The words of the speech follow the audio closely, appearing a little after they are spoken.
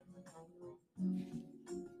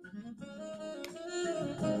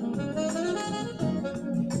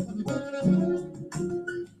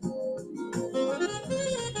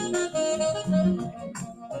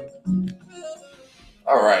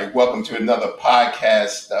right, welcome to another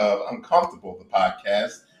podcast of Uncomfortable, the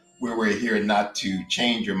podcast, where we're here not to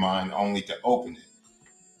change your mind, only to open it.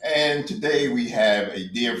 And today we have a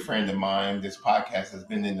dear friend of mine. This podcast has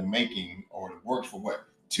been in the making, or it works for what,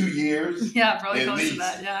 2 years? Yeah, probably at close least. to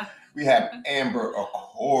that, yeah. We have Amber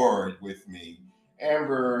Acord with me.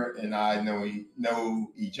 Amber and I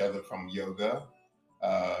know each other from yoga.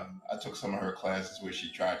 I took some of her classes where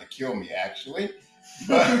she tried to kill me, actually.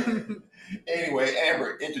 But anyway,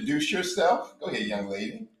 Amber, introduce yourself. Go ahead, young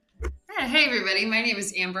lady. Hey, everybody. My name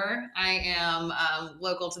is Amber. I am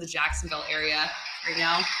local to the Jacksonville area right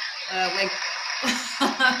now.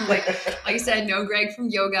 Like I said, know Greg from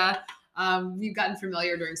yoga. We've gotten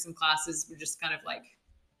familiar during some classes. We just kind of like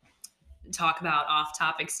talk about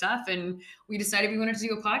off-topic stuff, and we decided we wanted to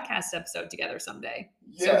do a podcast episode together someday.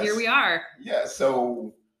 Yes. So here we are. Yeah.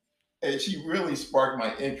 So and she really sparked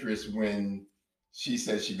my interest when she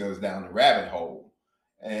said she goes down the rabbit hole.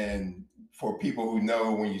 And for people who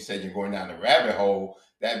know, when you say you're going down the rabbit hole,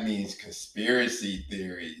 that means conspiracy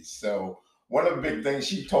theories. So one of the big things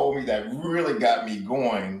she told me that really got me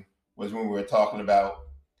going was when we were talking about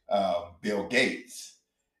Bill Gates.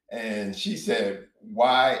 And she said,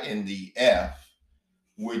 why in the F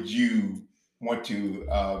would you want to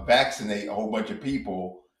vaccinate a whole bunch of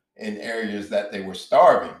people in areas that they were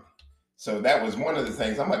starving? So that was one of the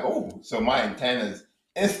things. I'm like, oh, so my antennas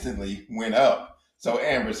instantly went up. So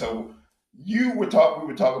Amber, so we were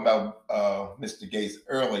talking about Mr. Gates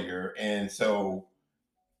earlier, and so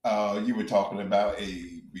you were talking about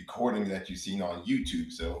a recording that you seen on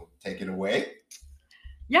YouTube. So take it away.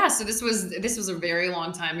 Yeah, so this was a very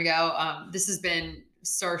long time ago. This has been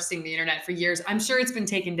sourcing the internet for years. I'm sure it's been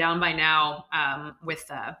taken down by now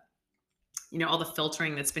with all the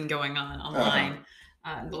filtering that's been going on online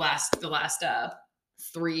the last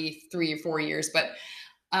 3 or 4 years. But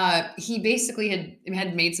he basically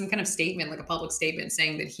had made some kind of statement, like a public statement,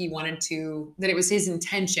 saying that it was his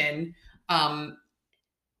intention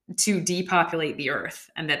to depopulate the earth,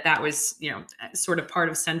 and that was sort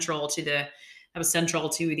of central to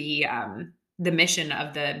the mission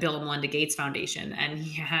of the Bill and Melinda Gates Foundation. And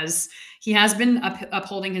he has been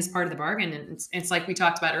upholding his part of the bargain. And it's like we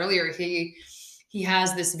talked about earlier. He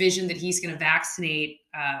has this vision that he's going to vaccinate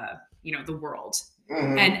the world.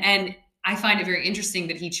 Mm-hmm. And I find it very interesting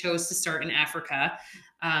that he chose to start in Africa.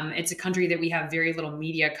 It's a country that we have very little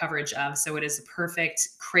media coverage of, so it is a perfect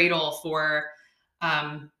cradle for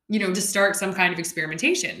to start some kind of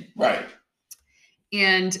experimentation. Right.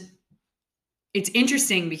 And it's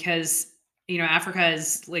interesting because Africa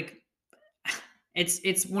is like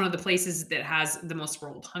it's one of the places that has the most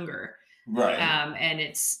world hunger. Right. And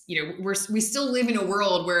it's we still live in a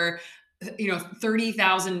world where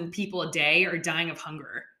 30,000 people a day are dying of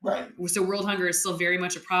hunger. Right. So world hunger is still very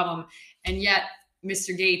much a problem, and yet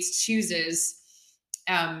Mr. Gates chooses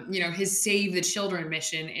his Save the Children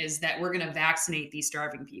mission is that we're going to vaccinate these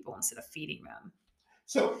starving people instead of feeding them.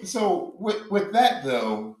 So with that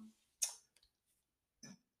though,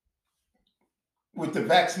 with the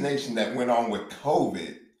vaccination that went on with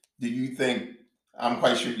COVID, do you think, I'm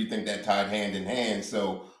quite sure you think that tied hand in hand.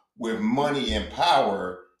 So with money and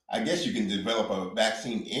power, I guess you can develop a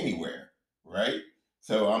vaccine anywhere, right?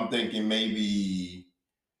 So I'm thinking maybe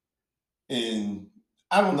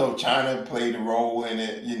I don't know, China played a role in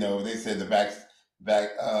it. They said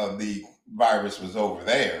the virus was over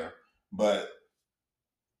there, but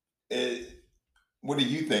what do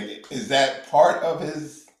you think? Is that part of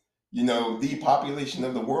his, depopulation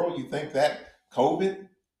of the world? You think that COVID?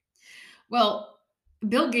 Well,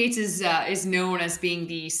 Bill Gates is known as being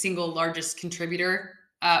the single largest contributor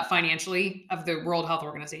financially of the World Health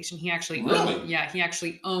Organization. He actually he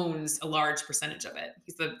actually owns a large percentage of it.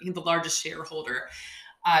 He's the largest shareholder.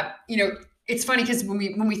 It's funny because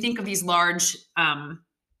when we think of these large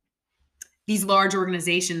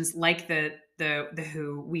organizations like the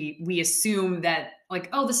WHO, we assume that like,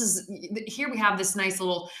 oh, here we have this nice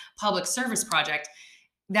little public service project.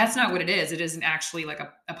 That's not what it is. It isn't actually like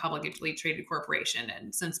a publicly traded corporation.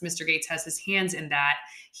 And since Mr. Gates has his hands in that,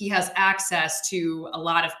 he has access to a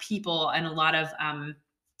lot of people and a lot of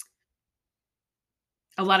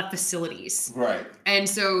facilities. Right. And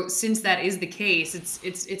so since that is the case,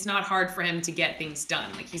 it's not hard for him to get things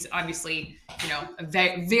done. Like he's obviously, a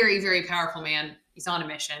very, very, very powerful man. He's on a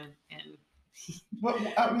mission. And but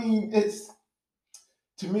I mean,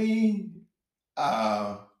 to me,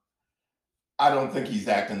 I don't think he's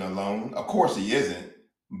acting alone. Of course he isn't,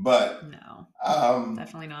 but no,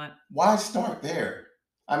 definitely not. Why start there?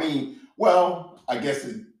 I mean, well, I guess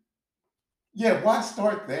why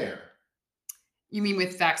start there? You mean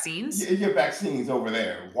with vaccines? Yeah, vaccines over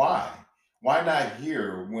there. Why? Why not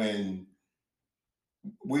here when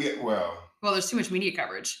we Well, there's too much media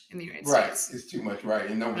coverage in the United right, States. it's too much right,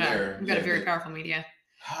 and over Yeah, there, we've got a yeah, very powerful media.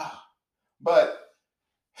 but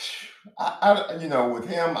with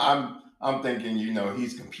him, I'm thinking,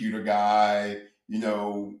 he's computer guy,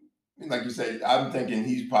 like you say, I'm thinking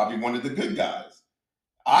he's probably one of the good guys.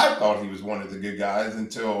 I thought he was one of the good guys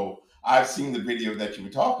until I've seen the video that you were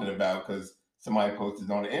talking about because somebody posted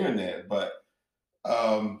on the internet. But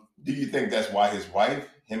do you think that's why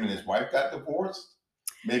him and his wife got divorced?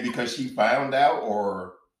 Maybe because she found out,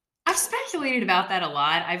 or I've speculated about that a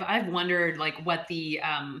lot. I've wondered like what the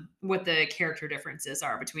character differences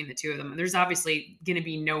are between the two of them. There's obviously going to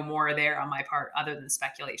be no more there on my part other than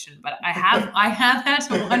speculation, but I have had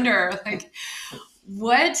to wonder like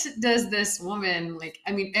what does this woman like?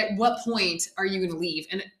 I mean, at what point are you going to leave?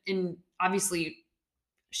 And obviously,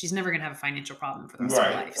 she's never going to have a financial problem for the rest of her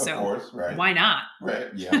right, life. of So course, right, why not? right,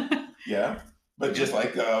 yeah, yeah. But just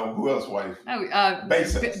like who else wife? Oh,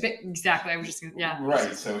 Bezos. exactly. I was just gonna, yeah.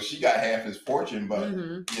 Right. So she got half his fortune, but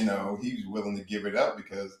Hmm. he was willing to give it up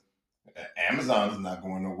because Amazon is not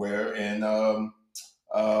going nowhere, and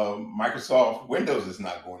Microsoft Windows is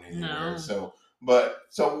not going anywhere. No.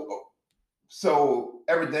 So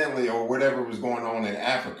evidently, or whatever was going on in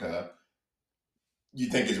Africa, you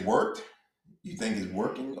think it's worked? You think it's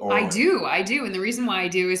working? I Or do, and the reason why I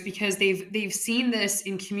do is because they've seen this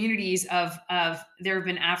in communities of there have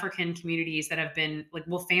been African communities that have been like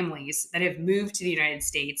families that have moved to the United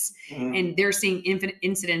States, Mhm. and they're seeing infinite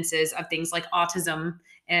incidences of things like autism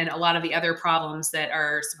and a lot of the other problems that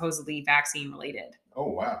are supposedly vaccine related. Oh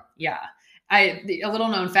wow, Yeah, a little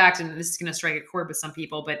known fact, and this is going to strike a chord with some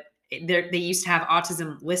people, but they used to have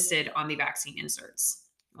autism listed on the vaccine inserts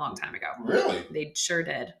a long time ago. really? They sure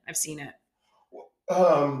did. I've seen it.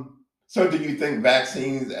 So do you think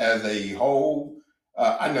vaccines as a whole?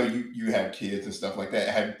 I know you have kids and stuff like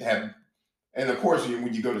that. And of course,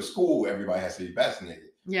 when you go to school, everybody has to be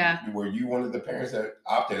vaccinated. Yeah. Were you one of the parents that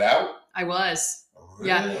opted out? I was. Oh,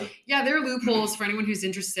 Yeah. really? Yeah, there are loopholes for anyone who's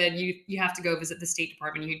interested. You have to go visit the State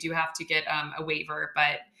Department. You do have to get a waiver,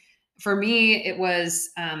 but for me it was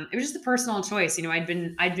just a personal choice. I'd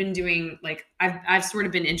been doing like I've sort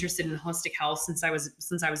of been interested in holistic health since I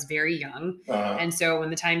was very young. Uh-huh. And so when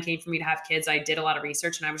the time came for me to have kids, I did a lot of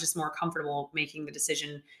research and I was just more comfortable making the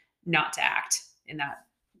decision not to act in that.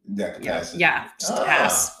 That capacity. Yeah, just to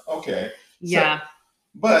pass. Okay. Yeah. So,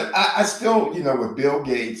 but I still, with Bill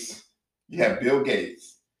Gates, you have Bill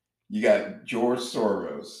Gates, you got George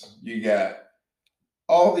Soros, you got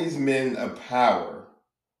all these men of power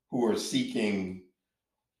who are seeking.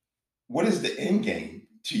 What is the end game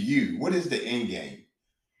to you? What is the end game?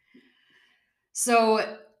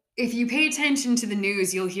 So if you pay attention to the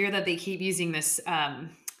news, you'll hear that they keep using this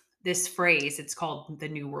phrase. It's called the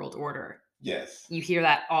New World Order. Yes. You hear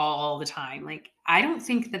that all the time. Like I don't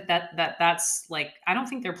think that's like I don't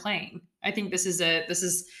think they're playing. I think this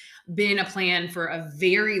has been a plan for a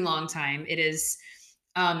very long time. It is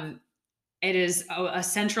a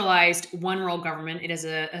centralized one world government. It is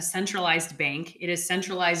a centralized bank. It is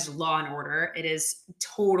centralized law and order. It is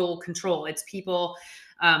total control. It's people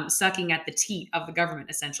sucking at the teat of the government,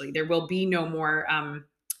 essentially. There will be no more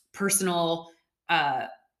personal uh,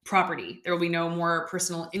 property. There will be no more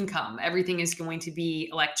personal income. Everything is going to be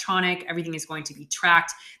electronic. Everything is going to be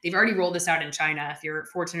tracked. They've already rolled this out in China. If you're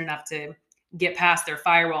fortunate enough to get past their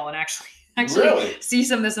firewall and actually Really? see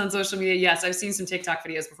some of this on social media. Yes, I've seen some TikTok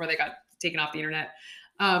videos before they got taken off the internet.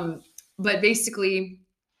 But basically,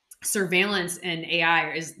 surveillance and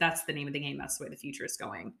AI that's the name of the game. That's the way the future is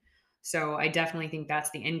going. So I definitely think that's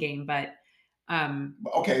the end game. But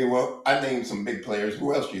Okay, well, I named some big players.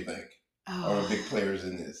 Who else do you think are big oh, players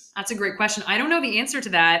in this? that's a great question. I don't know the answer to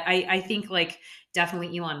that. I think like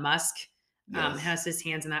definitely Elon Musk Yes. has his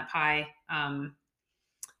hands in that pie.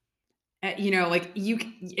 Like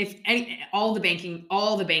if all the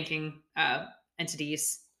banking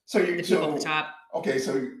entities, So the people at the top. okay,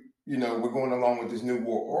 so we're going along with this new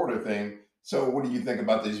world order thing. So what do you think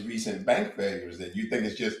about these recent bank failures? That you think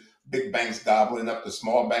it's just big banks gobbling up the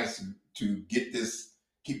small banks to keep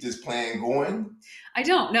this plan going? I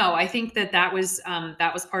don't know. I think that was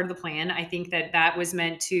part of the plan. I think that was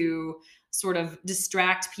meant to sort of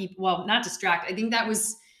distract people. Well, not distract. I think that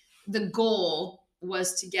was the goal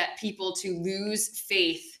was to get people to lose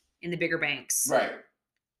faith in the bigger banks Right.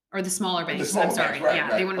 or the smaller The banks. I'm smaller banks. sorry. Right. Yeah,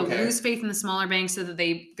 they Right. want to Okay. lose faith in the smaller banks so that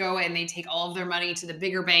they go and they take all of their money to the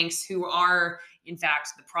bigger banks who are in fact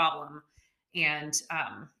the problem. And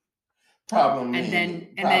Problem and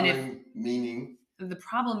meaning. then if Problem meaning. the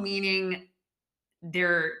problem meaning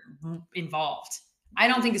they're involved. I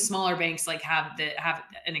don't think the smaller banks like have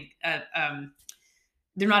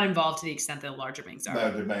they're not involved to the extent that the larger banks are.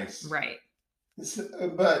 Larger banks, Right.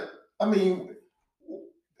 but I mean,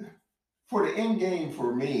 for the end game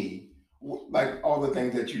for me, like all the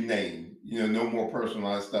things that you named, no more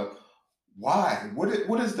personalized stuff. Why? What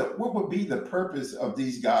would be the purpose of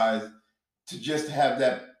these guys to just have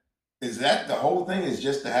that? Is that the whole thing? Is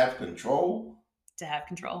just to have control? To have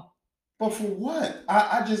control. But for what?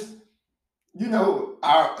 I just,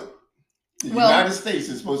 our the Well, United States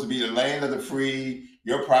is supposed to be the land of the free.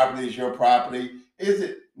 Your property is your property. Is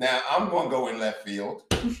it? Now I'm going to go in left field.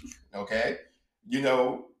 Okay,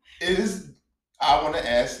 is I want to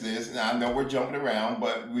ask this, and I know we're jumping around,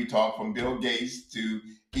 but we talk from Bill Gates to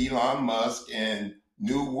Elon Musk and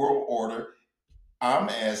New World Order. I'm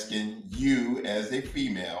asking you as a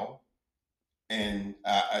female, and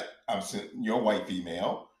I'm you're a white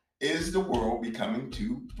female. Is the world becoming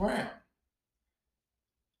too brown?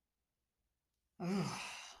 Oh,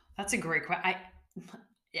 that's a great question.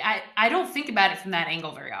 I don't think about it from that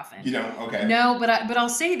angle very often. You don't? Okay. No, but I'll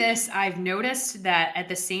say this. I've noticed that at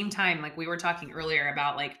the same time, like we were talking earlier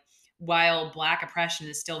about, like, while Black oppression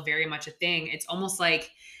is still very much a thing, it's almost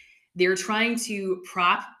like they're trying to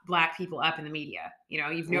prop Black people up in the media.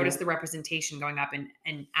 You've noticed the representation going up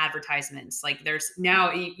in advertisements. Like there's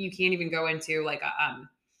now you can't even go into like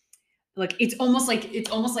it's almost like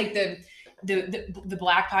the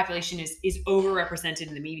Black population is overrepresented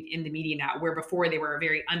in the media now, where before they were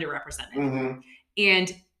very underrepresented. Mm-hmm.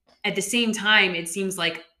 And at the same time, it seems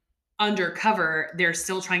like undercover, they're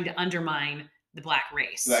still trying to undermine the Black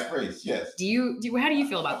race. Black race, yes. How do you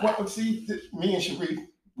feel about that? Well, see, me and Sharif,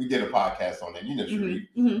 we did a podcast on that. Sharif.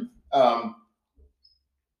 Mm-hmm.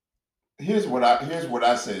 Here's what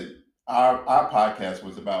I said. Our podcast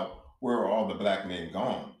was about where are all the Black men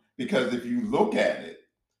gone? Because if you look at it,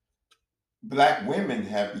 Black women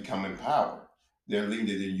have become empowered. They're leading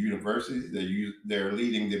the universities. They're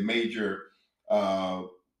leading the major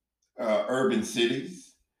urban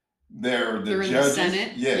cities. They're judges. In the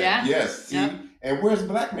Senate. Yeah. Yes. See, yep. And where's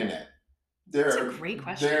Black men at? That's a great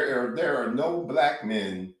question. There are no Black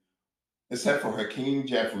men except for Hakeem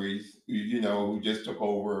Jeffries, who just took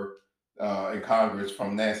over in Congress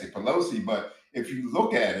from Nancy Pelosi. But if you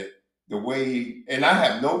look at it, the way, and I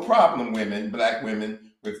have no problem, Black women,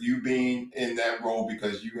 with you being in that role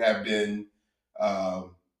because you have been,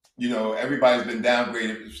 everybody's been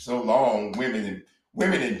downgraded for so long, women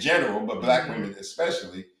in general, but Black women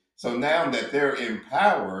especially. So now that they're in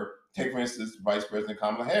power, take for instance, Vice President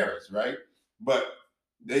Kamala Harris, right? But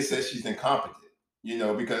they said she's incompetent,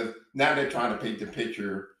 because now they're trying to paint the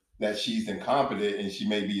picture that she's incompetent and she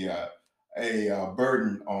may be a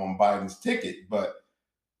burden on Biden's ticket. But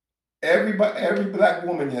every Black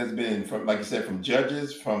woman has been, from, like you said, from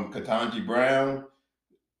judges, from Ketanji Brown,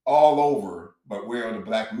 all over. But where are the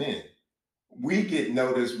Black men? We get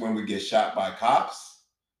noticed when we get shot by cops,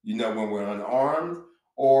 when we're unarmed,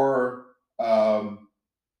 or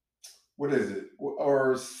what is it,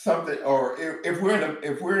 or something, or if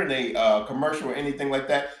we're in a commercial or anything like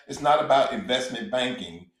that. It's not about investment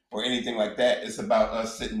banking or anything like that. It's about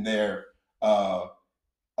us sitting there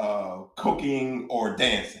cooking or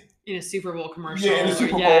dancing in a Super Bowl commercial. Yeah, in a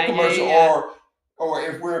Super Bowl commercial, or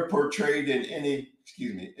if we're portrayed in any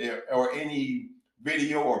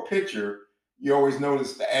video or picture, you always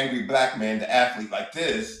notice the angry Black man, the athlete like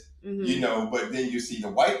this, but then you see the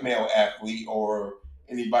white male athlete or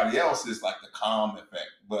anybody else is like the calm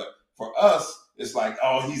effect. But for us, it's like,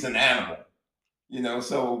 oh, he's an animal,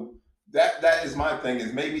 so that is my thing,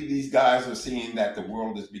 is maybe these guys are seeing that the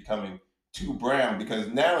world is becoming too brown, because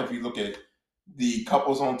now if you look at the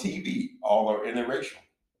couples on TV, all are interracial.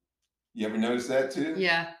 You ever notice that too?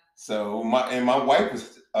 Yeah. So my wife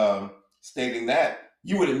was stating that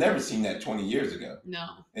you would have never seen that 20 years ago. No.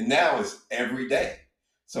 And now it's every day.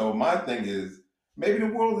 So my thing is, maybe the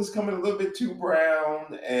world is coming a little bit too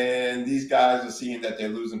brown, and these guys are seeing that they're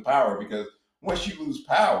losing power, because once you lose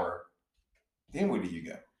power, then where do you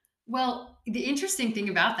go? Well, the interesting thing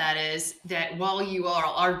about that is that while you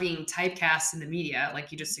are being typecast in the media,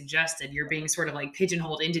 like you just suggested, you're being sort of like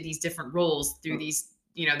pigeonholed into these different roles through these,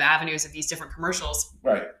 the avenues of these different commercials.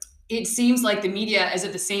 Right. It seems like the media is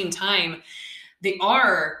at the same time, they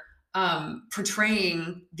are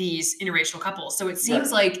portraying these interracial couples. So it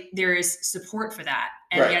seems like there is support for that.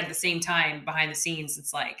 And yet at the same time, behind the scenes,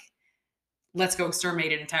 it's like, let's go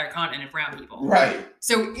exterminate an entire continent of brown people. Right.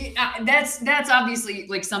 So that's obviously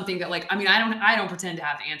like something that, like, I mean, I don't pretend to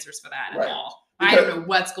have the answers for that at all. Because I don't know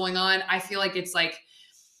what's going on. I feel like it's like,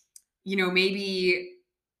 maybe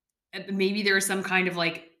there's some kind of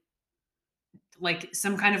like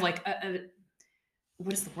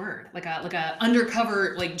what is the word? Like a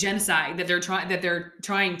undercover like genocide that they're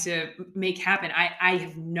trying to make happen. I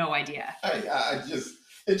have no idea. I just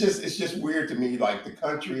it's just weird to me, like the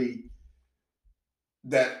country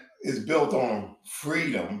that is built on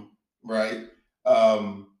freedom, right?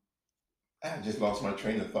 Um, I just lost my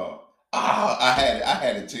train of thought. I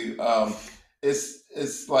had it too.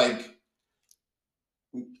 It's like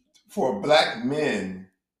for black men,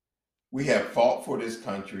 we have fought for this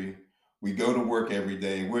country. We go to work every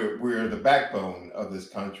day. We're the backbone of this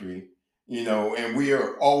country, you know, and we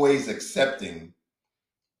are always accepting,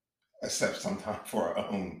 except sometimes for our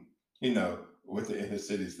own, you know, with the inner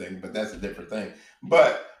cities thing, but that's a different thing.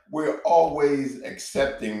 But we're always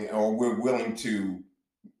accepting, or we're willing to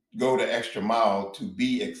go the extra mile to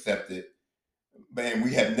be accepted. Man,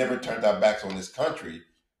 we have never turned our backs on this country.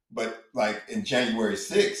 But like in January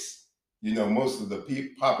 6th, you know, most of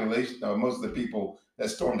the population, most of the people that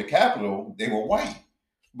stormed the Capitol, they were white.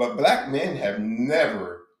 But black men have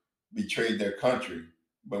never betrayed their country,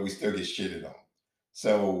 but we still get shitted on.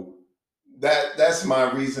 So that's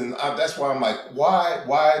my reason. That's why I'm like,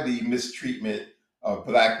 why the mistreatment of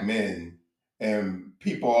black men and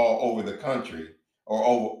people all over the country,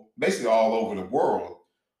 or basically all over the world?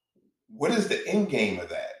 What is the end game of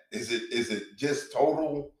that? Is it just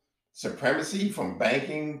total supremacy from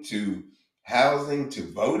banking to housing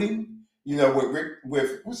to voting? You know what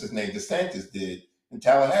with what's his name DeSantis did in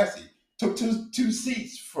Tallahassee, took two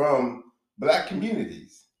seats from black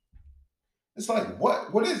communities. It's like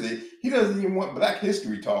what is it? He doesn't even want Black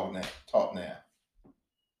History taught now.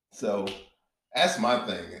 So that's my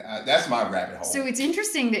thing. That's my rabbit hole. So it's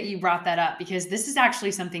interesting that you brought that up because this is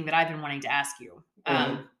actually something that I've been wanting to ask you.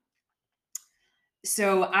 Mhm.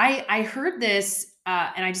 So I heard this,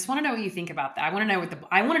 and I just want to know what you think about that. I want to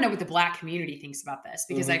know what the Black community thinks about this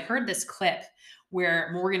because I heard this clip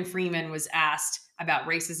where Morgan Freeman was asked about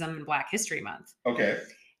racism in Black History Month, Okay.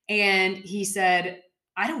 and he said,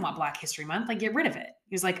 "I don't want Black History Month. Like, get rid of it."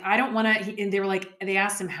 He was like, "I don't want to." And they were like, they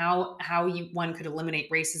asked him how one could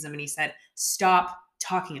eliminate racism, and he said, "Stop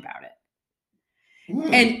talking about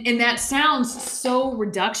it." And that sounds so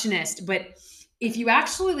reductionist, but if you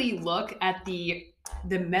actually look at the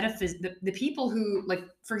people who, like,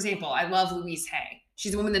 for example, I love Louise Hay.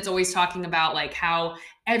 She's a woman that's always talking about like how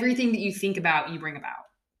everything that you think about, you bring about.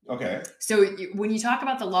 Okay. So when you talk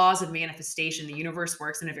about the laws of manifestation, the universe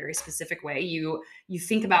works in a very specific way. You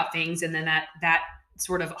think about things, and then that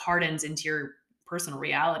sort of hardens into your personal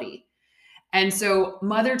reality. And so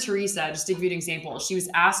Mother Teresa, just to give you an example, she was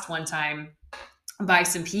asked one time by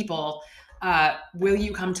some people, will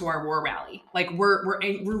you come to our war rally? Like we're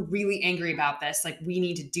really angry about this. Like we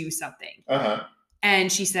need to do something.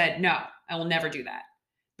 And she said, no, I will never do that.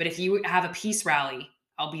 But if you have a peace rally,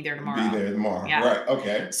 I'll be there tomorrow. Be there tomorrow. Yeah. Right.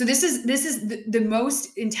 Okay. So this is the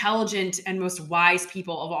most intelligent and most wise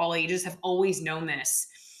people of all ages have always known this.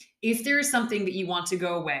 If there is something that you want to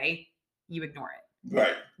go away, you ignore it.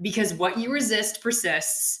 Right. Because what you resist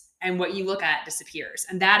persists, and what you look at disappears.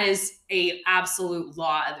 And that is a absolute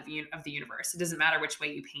law of the universe. It doesn't matter which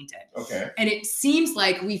way you paint it. Okay. And it seems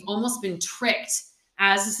like we've almost been tricked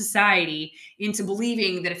as a society into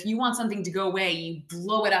believing that if you want something to go away, you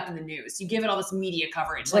blow it up in the news. You give it all this media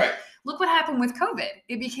coverage. Right. Like, look what happened with COVID.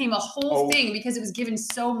 It became a whole thing because it was given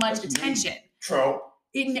so much attention. Trump.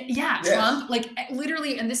 Yes. Trump, like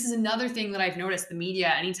literally, and this is another thing that I've noticed, the media,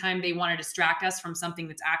 anytime they want to distract us from something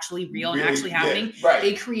that's actually real and actually happening,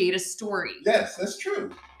 they create a story. Yes, that's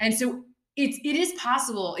true. And so it is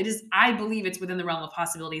possible, I believe it's within the realm of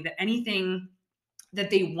possibility that anything that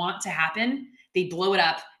they want to happen, they blow it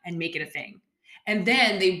up and make it a thing. And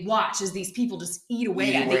then they watch as these people just eat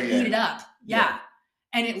away at it. They eat it up. Yeah.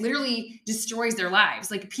 And it literally destroys their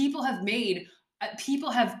lives. Like people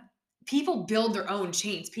build their own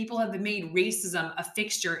chains. People have made racism a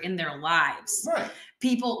fixture in their lives. Right.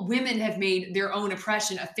 Women have made their own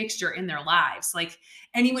oppression a fixture in their lives. Like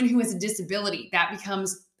anyone who has a disability, that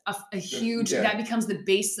becomes a huge, that becomes the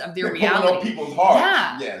base of their reality. On people's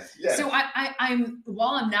hearts. Yeah. Yes. So I'm,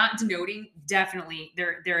 while I'm not denoting, definitely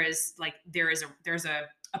there's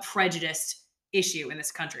a prejudiced issue in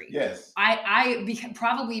this country. Yes.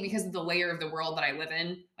 Probably because of the layer of the world that I live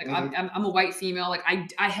in. Like I'm a white female. Like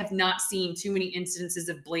I have not seen too many instances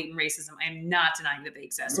of blatant racism. I am not denying that they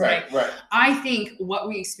exist. Right. I think what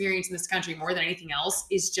we experience in this country more than anything else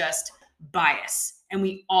is just bias. And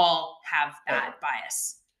we all have that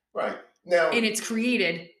bias. Right. Now, and it's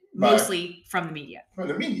created mostly from the media. From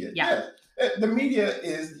the media. Yeah. Yes. The media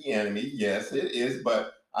is the enemy. Yes, it is.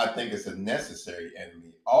 But I think it's a necessary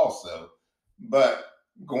enemy also. But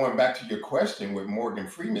going back to your question, what Morgan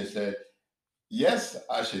Freeman said, yes,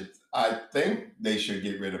 I think they should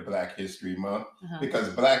get rid of Black History Month Uh-huh. because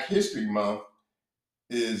Black History Month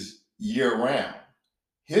is year round.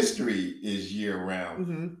 History is year round.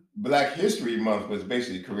 Hmm. Black History Month was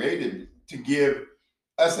basically created to give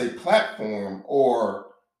us a platform or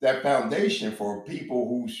that foundation for people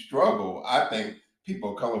who struggle. I think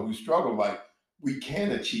people of color who struggle, like we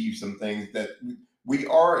can achieve some things that we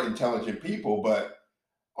are intelligent people, but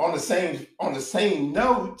on the same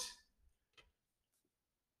note,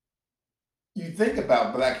 you think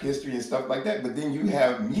about Black history and stuff like that, but then you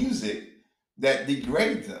have music that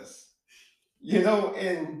degrades us,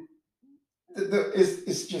 and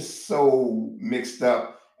it's just so mixed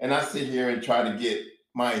up. And I sit here and try to get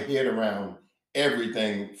my head around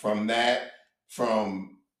everything from that,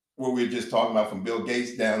 from what we are just talking about, from Bill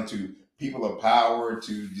Gates down to people of power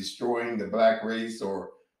to destroying the Black race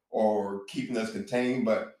or keeping us contained.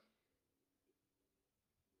 But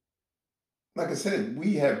like I said,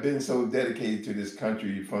 we have been so dedicated to this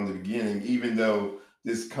country from the beginning, even though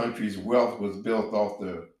this country's wealth was built off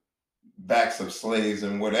the backs of slaves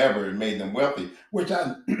and whatever it made them wealthy, which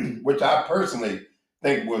I which I personally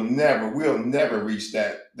think we'll never reach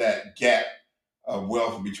that gap of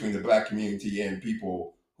wealth between the Black community and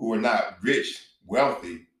people who are not rich,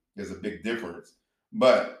 wealthy. There's a big difference.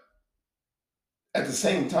 But at the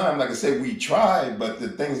same time, like I said, we try, but the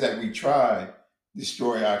things that we try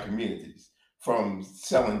destroy our communities, from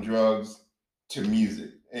selling drugs to music.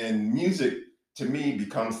 And music to me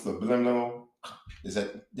becomes subliminal.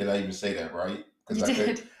 Did I even say that right? You Because I could.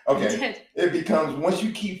 did. You Okay. did. It becomes, once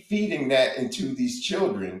you keep feeding that into these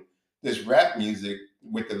children, this rap music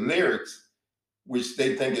with the lyrics, which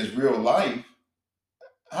they think is real life,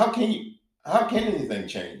 how can you how can anything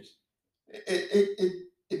change?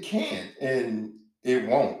 It can't, and it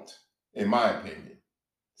won't, in my opinion.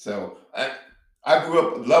 So I grew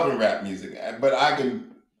up loving rap music, but I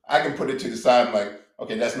can put it to the side. I'm like,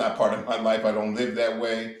 okay, that's not part of my life. I don't live that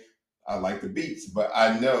way. I like the beats, but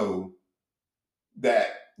I know that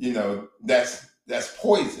that's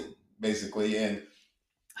poison basically. And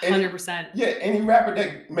any 100%. yeah, any rapper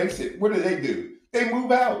that makes it, what do? They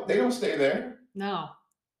move out. They don't stay there. No.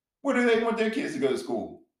 What do they want their kids to go to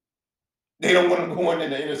school? They don't want them going in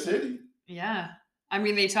the inner city. Yeah. I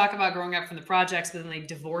mean, they talk about growing up from the projects, but then they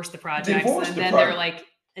divorce the projects, Divorce and the then they're project. like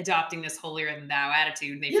adopting this holier than thou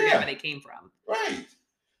attitude, and they forget Yeah, where they came from. right.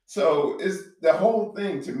 So it's the whole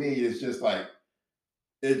thing to me is just like,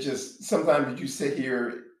 it just sometimes you sit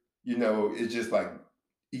here, it just like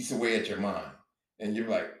eats away at your mind. And you're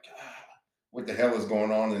like, "God, what the hell is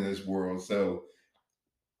going on in this world?" So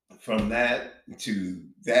from that to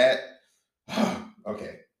that,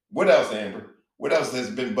 okay. What else, Amber? What else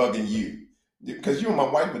has been bugging you? Because you and my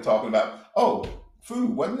wife were talking about, oh, food,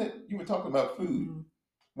 wasn't it? You were talking about food. Mhm.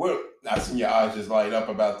 What, I seen your eyes just light up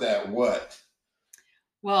about that. What?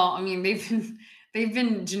 Well, I mean, they've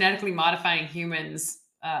been genetically modifying humans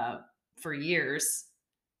for years.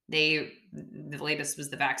 The latest was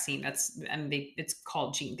the vaccine. It's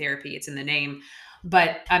called gene therapy. It's in the name.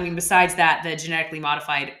 But I mean, besides that, the genetically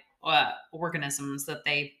modified organisms that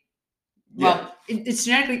they Yeah. it's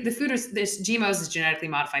genetically, the food is, this GMOs is genetically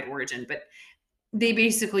modified origin, but they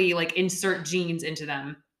basically like insert genes into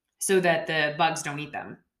them so that the bugs don't eat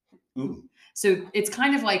them. Ooh. So it's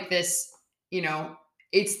kind of like this, you know,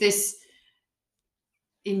 it's this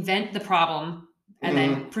invent the problem and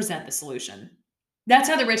then Mhm. present the solution. That's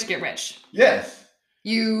how the rich get rich. Yes.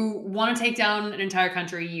 You want to take down an entire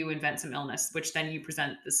country, you invent some illness, which then you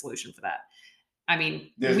present the solution for that. I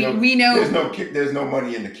mean, we know There's no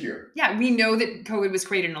money in the cure. yeah, we know that COVID was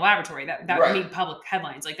created in a laboratory. That Right. made public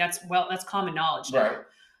headlines. Like that's common knowledge now.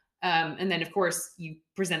 Right. And then of course you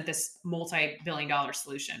present this multi-billion-dollar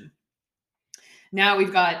solution. Now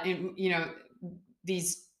we've got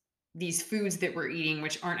these foods that we're eating,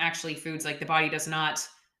 which aren't actually foods. Like the body does not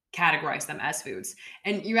categorize them as foods.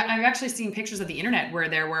 And I've actually seen pictures of the internet where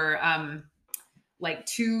there were like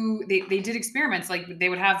they did experiments. Like they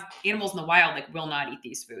would have animals in the wild like will not eat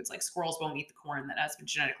these foods. Like squirrels won't eat the corn that has been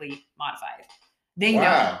genetically modified.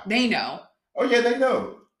 Wow. They know. Oh yeah, they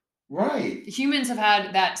know. Right. Humans have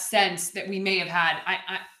had that sense that we may have had.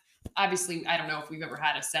 I obviously I don't know if we've ever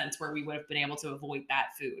had a sense where we would have been able to avoid that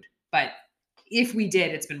food, but if we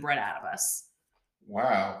did, it's been bred out of us.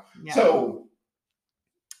 Wow. Yeah. So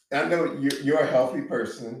I know you're a healthy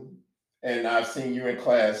person, and I've seen you in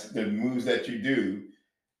class, the moves that you do.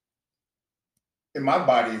 And my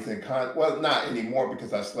body is well, not anymore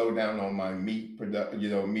because I slowed down on my meat product,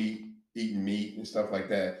 eating meat and stuff like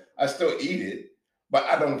that. I still eat it, but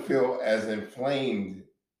I don't feel as inflamed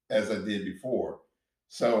as I did before.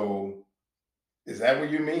 So is that what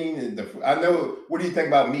you mean? I know. What do you think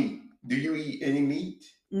about meat? Do you eat any meat?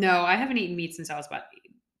 No, I haven't eaten meat since I was about.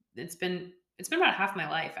 It's been about half my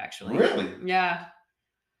life actually. Really? Yeah,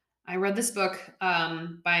 I read this book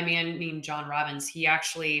by a man named John Robbins. He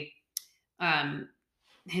actually, um,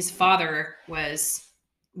 his father was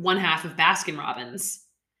one half of Baskin Robbins.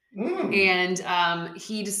 Mm. And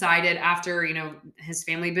he decided after his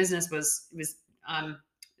family business was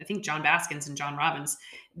I think John Baskins and John Robbins,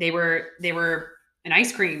 they were an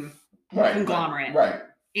ice cream Right, conglomerate, right.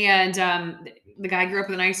 and the guy grew up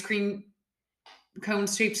with an ice cream cone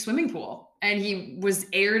shaped swimming pool, and he was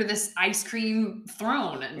heir to this ice cream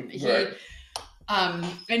throne, and Right.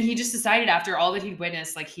 he just decided after all that he'd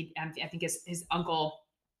witnessed, like I think his uncle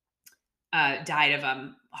died of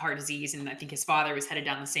heart disease, and I think his father was headed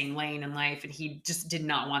down the same lane in life, and he just did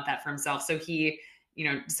not want that for himself. So he,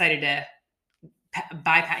 decided to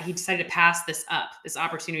bypass. He decided to pass this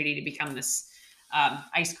opportunity to become this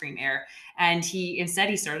ice cream heir, and he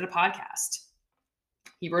started a podcast.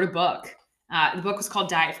 He wrote a book. The book was called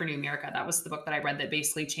Diet for New America. That was the book that I read that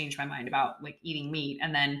basically changed my mind about like eating meat,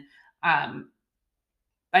 and then I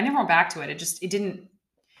never went back to it. It didn't.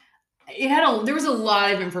 There was a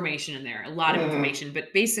lot of information in there, Mhm.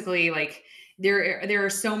 but basically like there are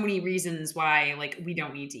so many reasons why like we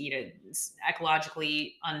don't need to eat it. It's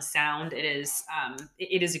ecologically unsound. It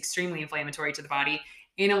is extremely inflammatory to the body.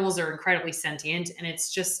 Animals are incredibly sentient, and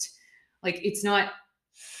it's just like it's not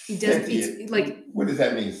it doesn't Sentient. it's like What does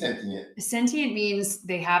that mean, sentient? sentient means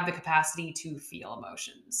they have the capacity to feel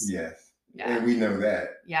emotions. Yes. Yeah. And we know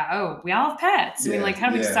that. Yeah. Oh, we all have pets. I mean, like, Yes, how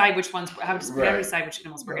do we yeah. decide which ones? How do we Right. decide which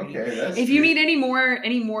animals we're going to eat? Okay, that's If you good. need any more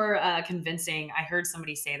convincing, I heard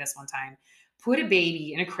somebody say this one time: put a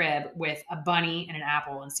baby in a crib with a bunny and an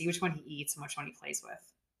apple, and see which one he eats and which one he plays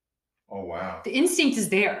with. Oh, wow. The instinct is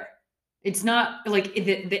there. It's not like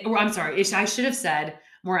or I'm sorry. I should have said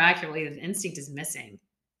more accurately that the instinct is missing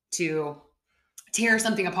to tear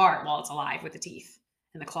something apart while it's alive with the teeth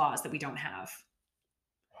and the claws that we don't have.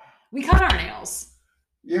 We cut our nails.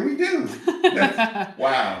 Yeah, we do. That's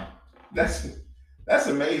wow. That's that's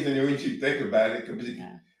amazing when you think about it. 'Cause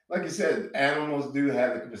Yeah. like you said, animals do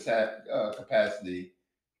have the capacity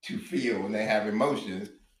to feel, and they have emotions.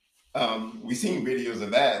 We've seen videos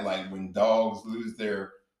of that, like when dogs lose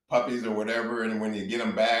their puppies or whatever, and when they get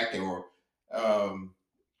them back, or um,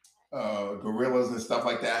 gorillas and stuff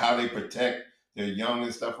like that, how they protect their young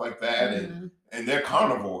and stuff like that, Mhm. and they're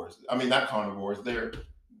carnivores. I mean, not carnivores.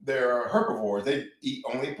 They're herbivores. They eat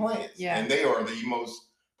only plants, Yeah. and they are the most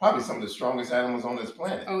probably some of the strongest animals on this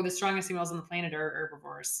planet. Oh, the strongest animals on the planet are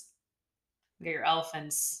herbivores. You got your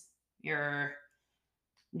elephants, your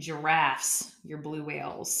giraffes, your blue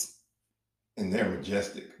whales. And they're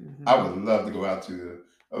majestic. I Mhm. would love to go out to the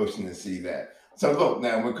ocean and see that. So look,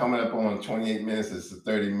 now we're coming up on 28 minutes. It's a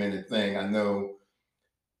 30-minute thing. I know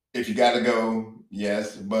if you got to go,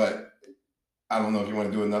 yes, but I don't know if you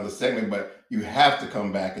want to do another segment, but you have to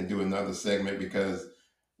come back and do another segment because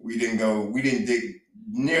we didn't dig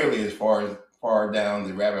nearly as far down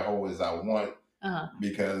the rabbit hole as I want, Uh-huh.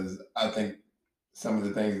 because I think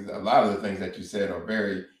a lot of the things that you said are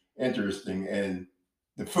very interesting, and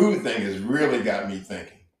the food thing has really got me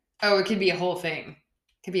thinking. Oh, it could be a whole thing.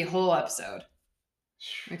 It could be a whole episode.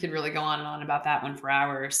 We could really go on and on about that one for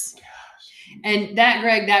hours. Gosh. And that,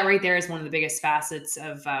 Greg, that right there is one of the biggest facets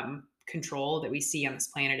of control that we see on this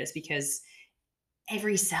planet, is because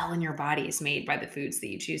every cell in your body is made by the foods that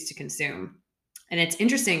you choose to consume. And it's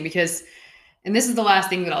interesting because, and this is the last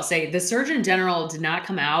thing that I'll say, the Surgeon General did not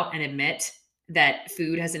come out and admit that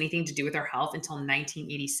food has anything to do with our health until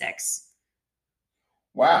 1986.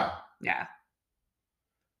 Wow. Yeah.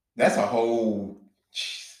 That's a whole.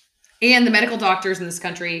 And the medical doctors in this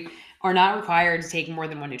country are not required to take more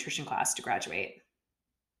than one nutrition class to graduate.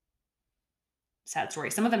 Sad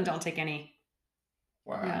story. Some of them don't take any.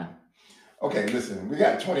 Wow. Yeah. Okay, listen, we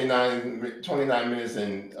got 29 minutes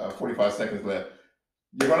and 45 seconds left.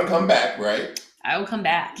 You're going to come back, right? I will come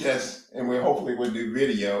back. Yes, and hopefully we'll do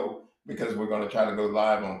video, because we're going to try to go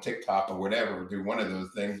live on TikTok or whatever, do one of those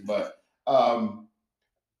things. But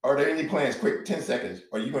are there any plans? Quick, 10 seconds.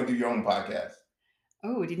 Are you going to do your own podcast?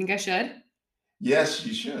 Oh, do you think I should? Yes,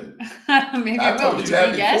 you should. Maybe I will. told Would you you that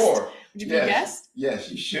be a guest? before. Would you be a guest? Yes,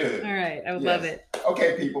 you should. All right, I would Yes. love it.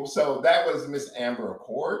 Okay, people. So that was Miss Amber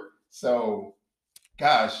Acord. So,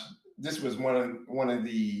 gosh, this was one of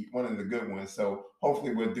the good ones. So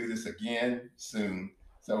hopefully we'll do this again soon.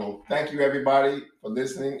 So thank you everybody for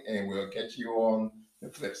listening, and we'll catch you on the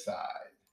flip side.